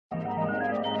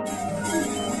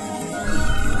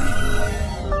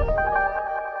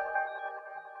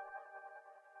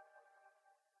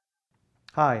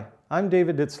Hi, I'm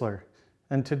David Ditzler,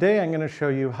 and today I'm going to show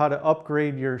you how to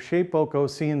upgrade your Shapeoko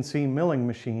CNC milling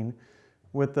machine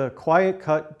with the Quiet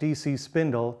Cut DC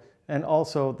Spindle and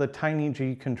also the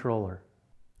TinyG controller.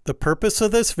 The purpose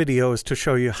of this video is to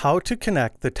show you how to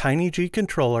connect the TinyG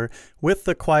controller with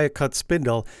the Quiet Cut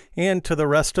Spindle and to the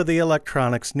rest of the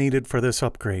electronics needed for this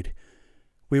upgrade.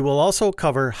 We will also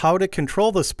cover how to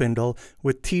control the spindle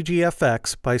with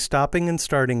TGFX by stopping and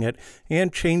starting it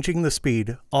and changing the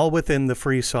speed, all within the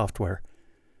free software.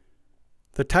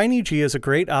 The TinyG is a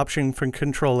great option for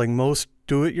controlling most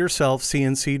do-it-yourself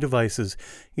CNC devices,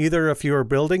 either if you are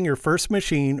building your first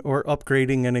machine or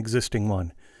upgrading an existing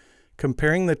one.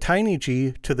 Comparing the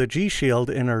TinyG to the G-Shield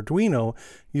in Arduino,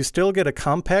 you still get a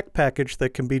compact package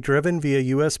that can be driven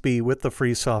via USB with the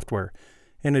free software.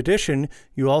 In addition,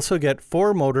 you also get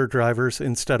 4 motor drivers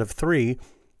instead of 3,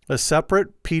 a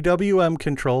separate PWM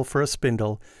control for a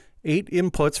spindle, 8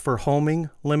 inputs for homing,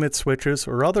 limit switches,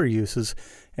 or other uses,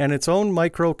 and its own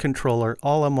microcontroller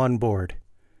all on one board.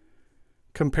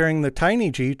 Comparing the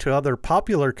TinyG to other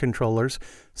popular controllers,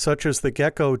 such as the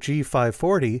Gecko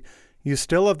G540, you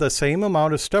still have the same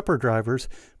amount of stepper drivers,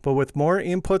 but with more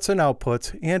inputs and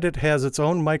outputs, and it has its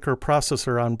own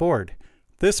microprocessor on board.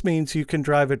 This means you can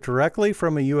drive it directly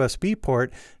from a USB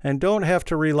port and don't have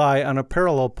to rely on a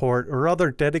parallel port or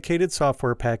other dedicated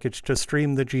software package to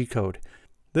stream the G-code.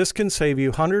 This can save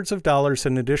you hundreds of dollars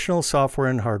in additional software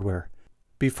and hardware.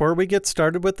 Before we get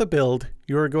started with the build,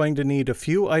 you are going to need a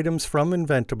few items from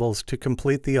Inventables to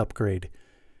complete the upgrade.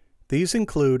 These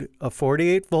include a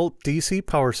 48-volt DC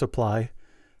power supply,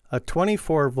 a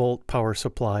 24-volt power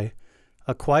supply,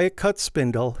 a Quiet Cut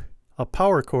spindle, a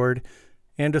power cord,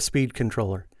 and a speed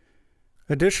controller.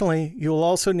 Additionally, you will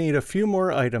also need a few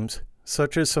more items,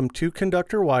 such as some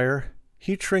 2-conductor wire,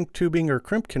 heat shrink tubing or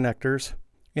crimp connectors,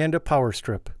 and a power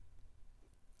strip.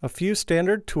 A few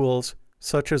standard tools,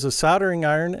 such as a soldering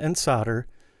iron and solder,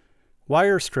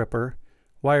 wire stripper,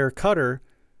 wire cutter,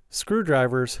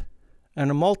 screwdrivers,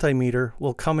 and a multimeter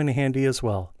will come in handy as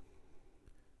well.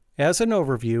 As an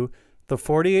overview, the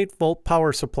 48-volt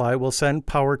power supply will send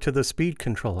power to the speed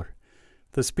controller.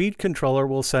 The speed controller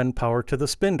will send power to the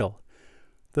spindle.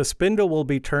 The spindle will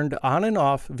be turned on and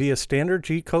off via standard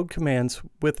G-code commands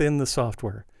within the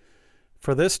software.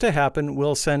 For this to happen,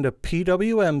 we'll send a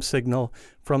PWM signal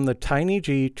from the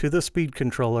TinyG to the speed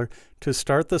controller to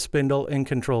start the spindle and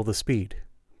control the speed.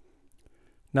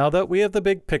 Now that we have the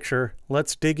big picture,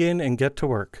 let's dig in and get to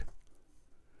work.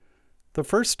 The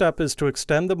first step is to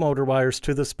extend the motor wires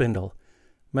to the spindle.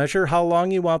 Measure how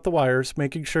long you want the wires,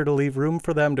 making sure to leave room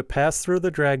for them to pass through the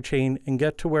drag chain and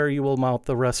get to where you will mount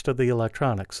the rest of the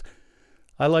electronics.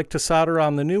 I like to solder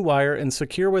on the new wire and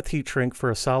secure with heat shrink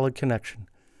for a solid connection.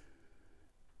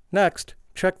 Next,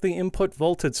 check the input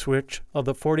voltage switch of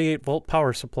the 48-volt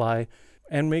power supply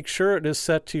and make sure it is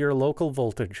set to your local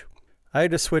voltage. I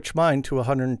had to switch mine to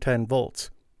 110 volts.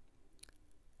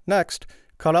 Next,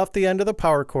 cut off the end of the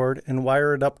power cord and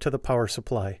wire it up to the power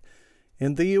supply.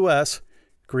 In the US,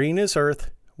 green is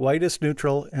earth, white is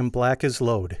neutral, and black is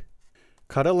load.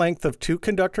 Cut a length of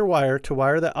 2-conductor wire to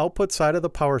wire the output side of the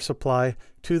power supply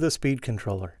to the speed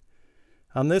controller.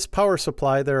 On this power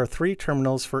supply, there are 3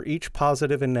 terminals for each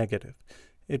positive and negative.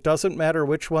 It doesn't matter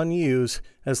which one you use,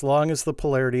 as long as the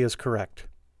polarity is correct.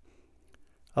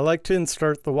 I like to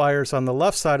insert the wires on the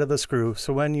left side of the screw,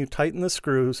 so when you tighten the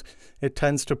screws, it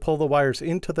tends to pull the wires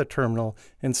into the terminal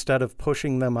instead of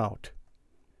pushing them out.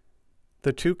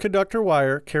 The 2-conductor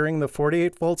wire carrying the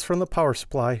 48 volts from the power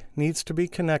supply needs to be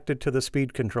connected to the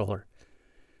speed controller.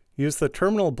 Use the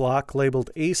terminal block labeled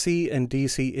AC and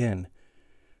DC in.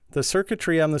 The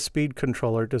circuitry on the speed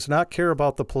controller does not care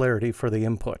about the polarity for the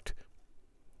input.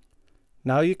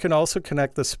 Now you can also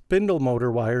connect the spindle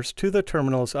motor wires to the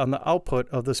terminals on the output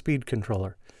of the speed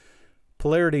controller.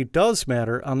 Polarity does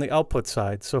matter on the output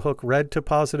side, so hook red to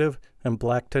positive and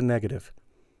black to negative.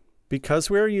 Because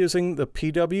we are using the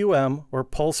PWM or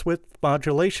pulse width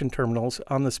modulation terminals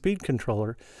on the speed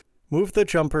controller, move the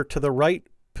jumper to the right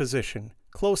position,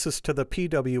 closest to the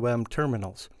PWM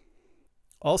terminals.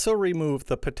 Also remove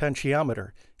the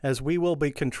potentiometer, as we will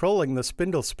be controlling the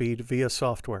spindle speed via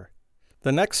software.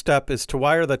 The next step is to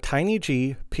wire the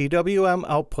TinyG PWM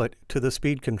output to the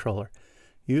speed controller.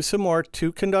 Use some more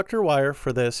 2-conductor wire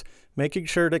for this, making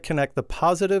sure to connect the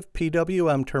positive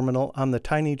PWM terminal on the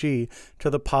TinyG to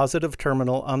the positive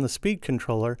terminal on the speed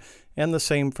controller, and the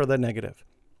same for the negative.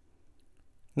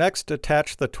 Next,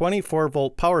 attach the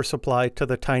 24-volt power supply to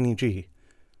the TinyG.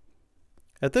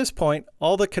 At this point,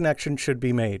 all the connections should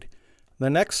be made. The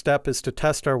next step is to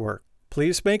test our work.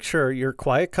 Please make sure your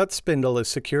Quiet Cut spindle is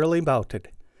securely mounted.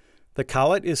 The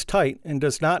collet is tight and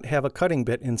does not have a cutting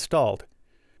bit installed.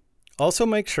 Also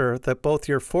make sure that both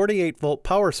your 48-volt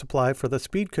power supply for the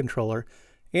speed controller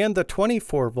and the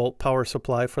 24-volt power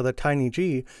supply for the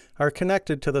TinyG are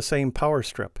connected to the same power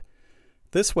strip.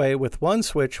 This way, with one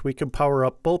switch, we can power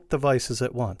up both devices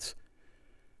at once.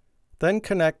 Then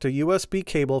connect a USB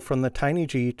cable from the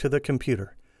TinyG to the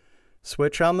computer.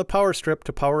 Switch on the power strip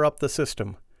to power up the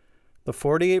system. The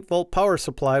 48-volt power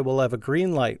supply will have a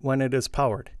green light when it is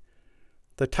powered.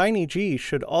 The TinyG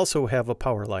should also have a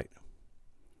power light.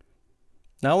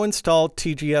 Now install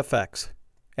TGFX.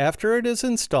 After it is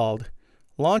installed,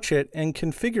 launch it and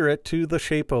configure it to the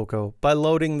Shapeoko by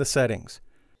loading the settings.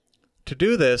 To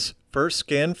do this, first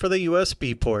scan for the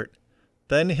USB port,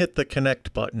 then hit the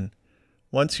Connect button.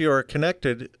 Once you are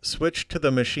connected, switch to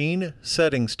the Machine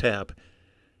Settings tab.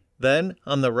 Then,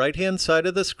 on the right-hand side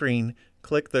of the screen,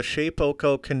 click the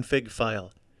Shapeoko config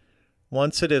file.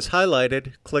 Once it is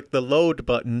highlighted, click the Load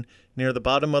button near the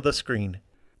bottom of the screen.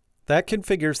 That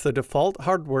configures the default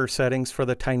hardware settings for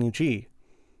the TinyG.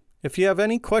 If you have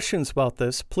any questions about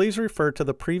this, please refer to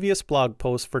the previous blog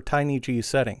post for TinyG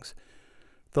settings.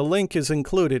 The link is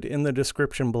included in the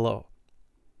description below.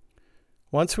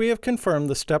 Once we have confirmed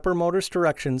the stepper motor's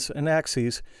directions and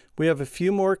axes, we have a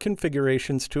few more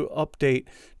configurations to update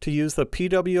to use the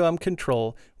PWM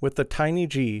control with the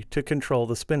TinyG to control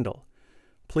the spindle.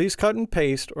 Please cut and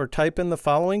paste or type in the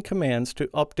following commands to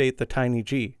update the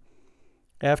TinyG.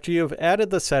 After you have added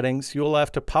the settings, you will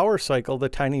have to power cycle the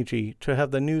TinyG to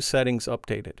have the new settings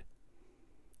updated.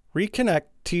 Reconnect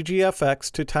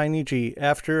TGFX to TinyG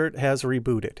after it has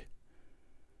rebooted.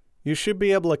 You should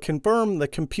be able to confirm the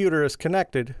computer is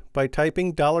connected by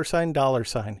typing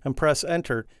 $$ and press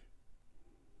Enter.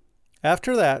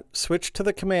 After that, switch to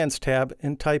the Commands tab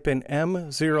and type in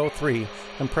M03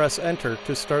 and press Enter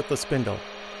to start the spindle,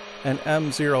 and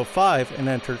M05 and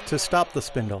Enter to stop the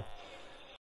spindle.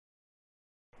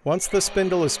 Once the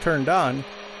spindle is turned on,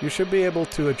 you should be able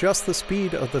to adjust the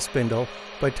speed of the spindle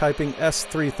by typing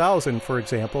S3000 for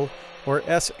example, or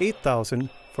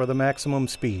S8000 for the maximum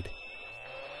speed.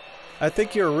 I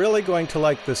think you're really going to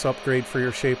like this upgrade for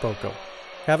your Shapeoko.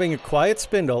 Having a quiet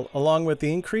spindle, along with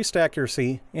the increased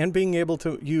accuracy and being able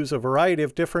to use a variety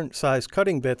of different size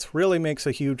cutting bits really makes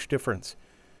a huge difference.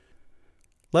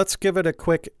 Let's give it a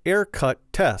quick air cut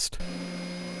test.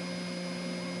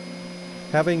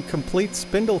 Having complete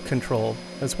spindle control,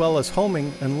 as well as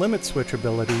homing and limit switch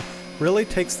ability, really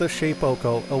takes the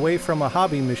Shapeoko away from a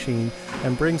hobby machine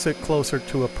and brings it closer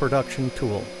to a production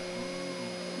tool.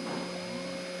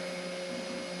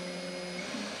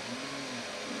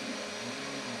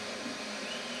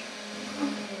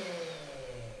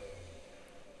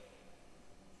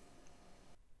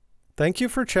 Thank you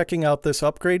for checking out this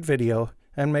upgrade video,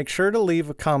 and make sure to leave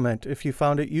a comment if you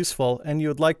found it useful and you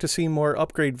would like to see more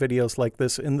upgrade videos like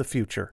this in the future.